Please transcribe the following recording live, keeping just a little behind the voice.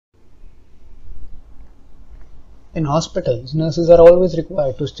In hospitals, nurses are always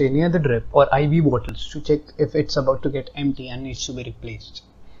required to stay near the drip or IV bottles to check if it's about to get empty and needs to be replaced.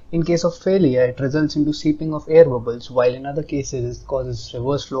 In case of failure, it results into seeping of air bubbles, while in other cases it causes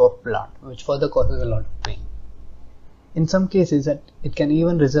reverse flow of blood, which further causes a lot of pain. In some cases, it can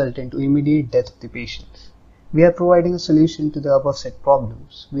even result into immediate death of the patients. We are providing a solution to the above said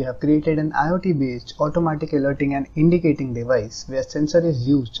problems. We have created an IoT-based automatic alerting and indicating device where sensor is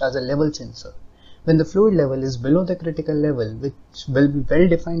used as a level sensor. When the fluid level is below the critical level, which will be well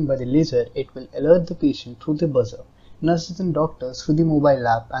defined by the laser, it will alert the patient through the buzzer, nurses and doctors through the mobile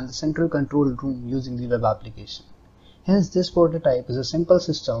app, and the central control room using the web application. Hence, this prototype is a simple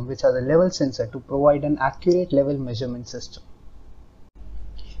system which has a level sensor to provide an accurate level measurement system.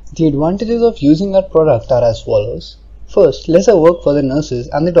 The advantages of using our product are as follows. First, lesser work for the nurses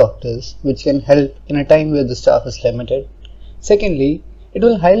and the doctors, which can help in a time where the staff is limited. Secondly, it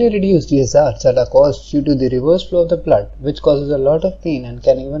will highly reduce the hazards that are caused due to the reverse flow of the blood, which causes a lot of pain and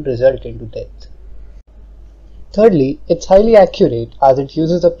can even result into death. Thirdly, it's highly accurate as it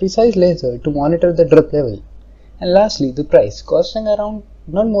uses a precise laser to monitor the drip level. And lastly, the price, costing around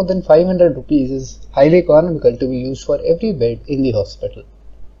not more than 500 rupees, is highly economical to be used for every bed in the hospital.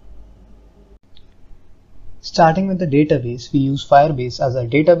 Starting with the database, we use Firebase as our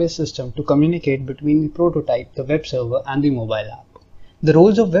database system to communicate between the prototype, the web server, and the mobile app. The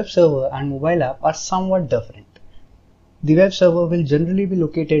roles of web server and mobile app are somewhat different. The web server will generally be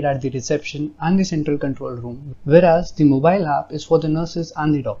located at the reception and the central control room, whereas the mobile app is for the nurses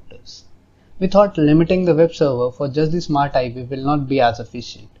and the doctors. We thought limiting the web server for just the smart IV will not be as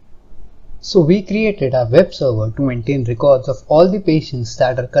efficient. So we created a web server to maintain records of all the patients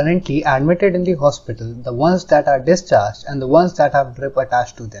that are currently admitted in the hospital, the ones that are discharged, and the ones that have drip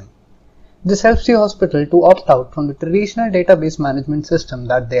attached to them. This helps the hospital to opt out from the traditional database management system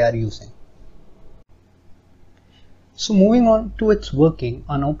that they are using. So moving on to its working,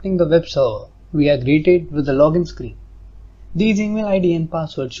 on opening the web server, we are greeted with the login screen. These email ID and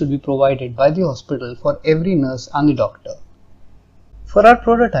password should be provided by the hospital for every nurse and the doctor. For our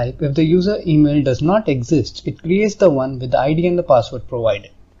prototype, if the user email does not exist, it creates the one with the ID and the password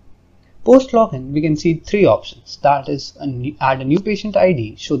provided. Post login, we can see three options, that is, add a new patient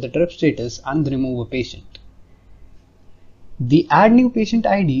ID, show the drip status, and remove a patient. The add new patient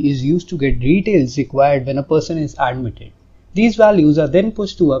ID is used to get details required when a person is admitted. These values are then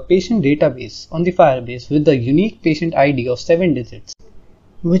pushed to a patient database on the Firebase with the unique patient ID of 7 digits,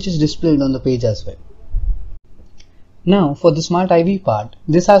 which is displayed on the page as well. Now for the Smart IV part,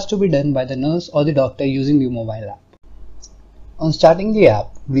 this has to be done by the nurse or the doctor using the mobile app. On starting the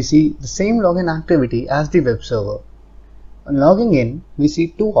app, we see the same login activity as the web server. On logging in, we see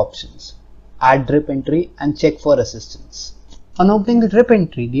two options, add drip entry and check for assistance. On opening the drip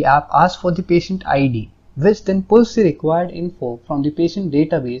entry, the app asks for the patient ID, which then pulls the required info from the patient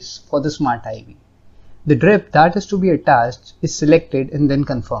database for the Smart IV. The drip that is to be attached is selected and then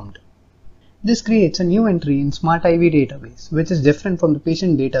confirmed. This creates a new entry in Smart IV database, which is different from the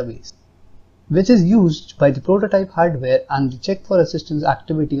patient database, which is used by the prototype hardware and the check for assistance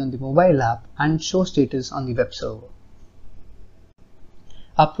activity on the mobile app and show status on the web server.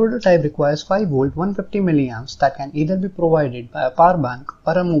 Our prototype requires 5V 150 mA that can either be provided by a power bank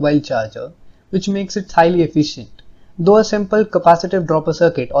or a mobile charger, which makes it highly efficient. Though a simple capacitive dropper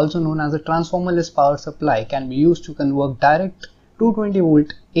circuit, also known as a transformerless power supply, can be used to convert direct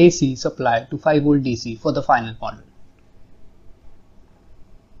 220V AC supply to 5V DC for the final model.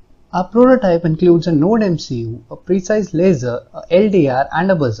 Our prototype includes a Node MCU, a precise laser, a LDR,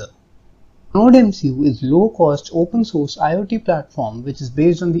 and a buzzer. Node MCU is low-cost open-source IoT platform which is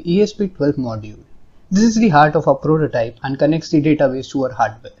based on the ESP12 module. This is the heart of our prototype and connects the database to our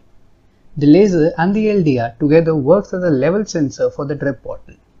hardware. The laser and the LDR together works as a level sensor for the drip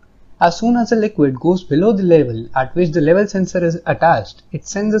bottle. As soon as the liquid goes below the level at which the level sensor is attached, it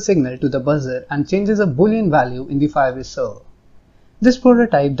sends a signal to the buzzer and changes a boolean value in the Firebase server. This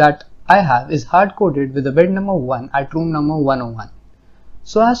prototype that I have is hard-coded with the bed number 1 at room number 101.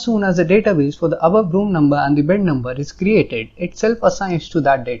 So as soon as the database for the above room number and the bed number is created, it self-assigns to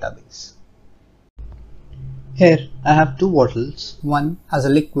that database. Here I have two bottles, one has a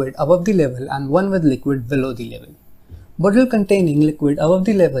liquid above the level and one with liquid below the level. Bottle containing liquid above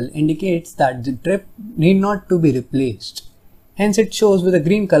the level indicates that the drip need not to be replaced. Hence it shows with a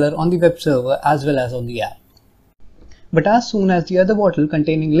green color on the web server as well as on the app. But as soon as the other bottle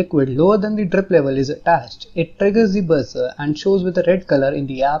containing liquid lower than the drip level is attached, it triggers the buzzer and shows with a red color in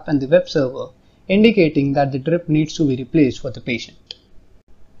the app and the web server, indicating that the drip needs to be replaced for the patient.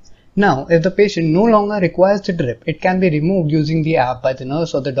 Now, if the patient no longer requires the drip, it can be removed using the app by the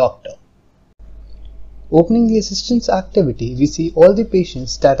nurse or the doctor. Opening the assistance activity, we see all the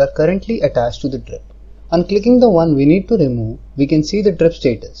patients that are currently attached to the drip. On clicking the one we need to remove, we can see the drip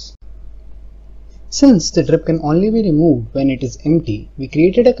status. Since the drip can only be removed when it is empty, we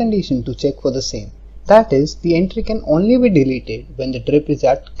created a condition to check for the same. That is, the entry can only be deleted when the drip is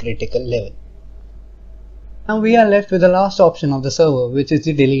at critical level. Now we are left with the last option of the server, which is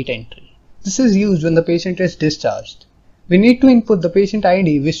the delete entry. This is used when the patient is discharged. We need to input the patient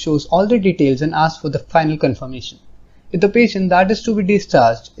ID, which shows all the details, and ask for the final confirmation. If the patient that is to be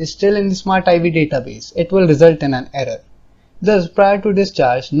discharged is still in the Smart IV database, it will result in an error. Thus, prior to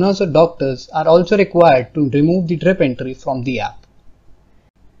discharge, nurse or doctors are also required to remove the drip entry from the app.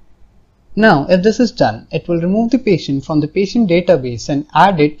 Now, if this is done, it will remove the patient from the patient database and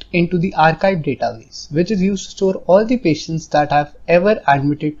add it into the archive database, which is used to store all the patients that have ever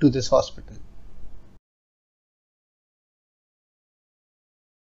admitted to this hospital.